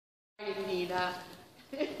Nina.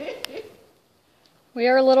 We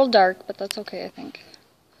are a little dark, but that's okay, I think.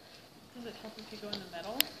 Does it help if you go in the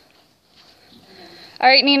middle? All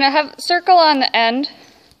right, Nina, have circle on the end.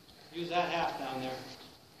 Use that half down there.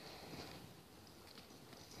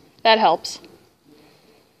 That helps.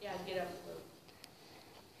 Yeah, get up.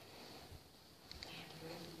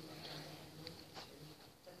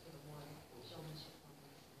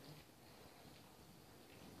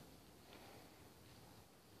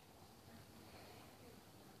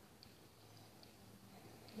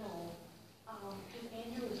 No, because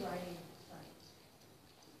Andrew was writing science.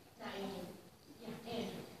 Not Andrew. Yeah,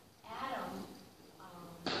 Andrew.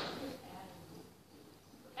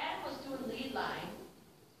 Adam was doing lead line.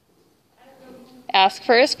 I don't know Ask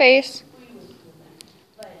for his face. who he was doing that,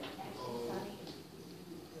 but actually Sonny is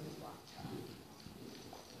really well.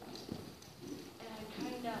 And I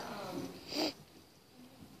kind of,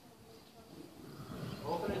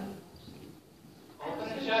 Open it. Open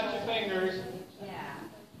and shut your fingers. yeah.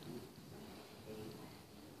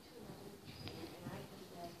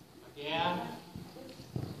 Again.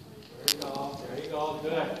 There you go. There you go.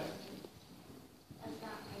 Good. That's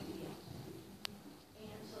not ideal.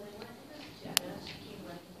 And so they went to this dentist, he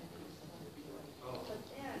recommended this other boy. But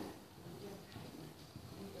then,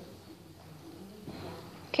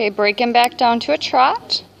 Okay, break him back down to a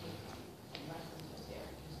trot.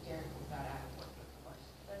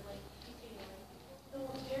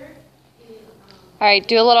 All right,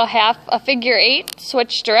 do a little a figure 8,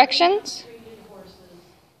 switch directions.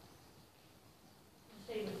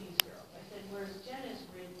 Same with these girls. I said, whereas Jen has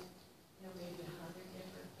ridden, maybe 100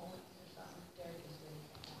 different points or something, Derek has ridden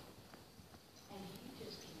one. And he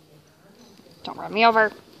just can get on. Don't run me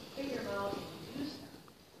over. Figure them out and use them.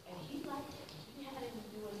 And he liked it. He had him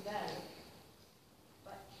doing better.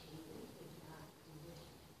 But he did not do it.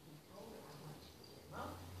 He told her, I want you to get him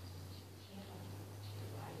up. You can't let him to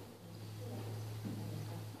your right and sit. And then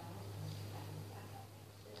up out and back and back up.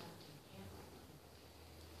 Sit up. You can't let him.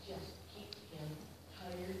 Just keep him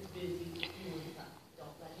tired, busy, doing something.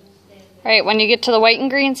 Don't let him stand there. All right, when you get to the white and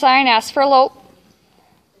green sign, ask for a lope.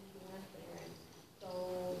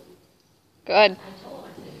 Good. I told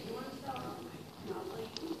him, I said, if you want to sell him, I probably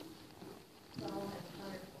sell him at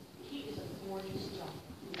 100. He is a gorgeous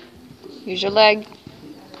jumper. Use your leg.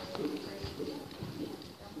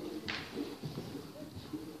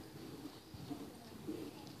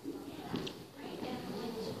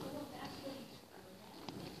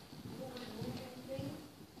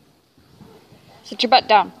 Sit your butt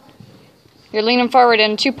down. You're leaning forward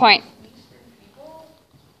in 2-point.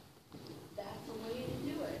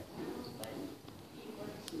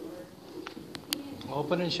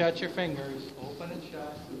 Open and shut your fingers. Open and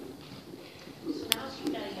shut. So now she's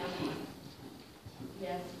got a young one.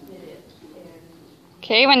 Yes, it is.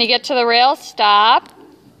 Okay, when you get to the rail, stop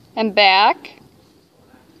and back.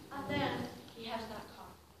 And then he has that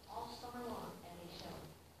cough all summer long at a show.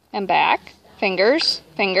 And back. Fingers,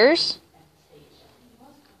 fingers.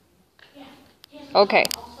 Yeah, he has a Okay.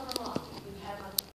 cough all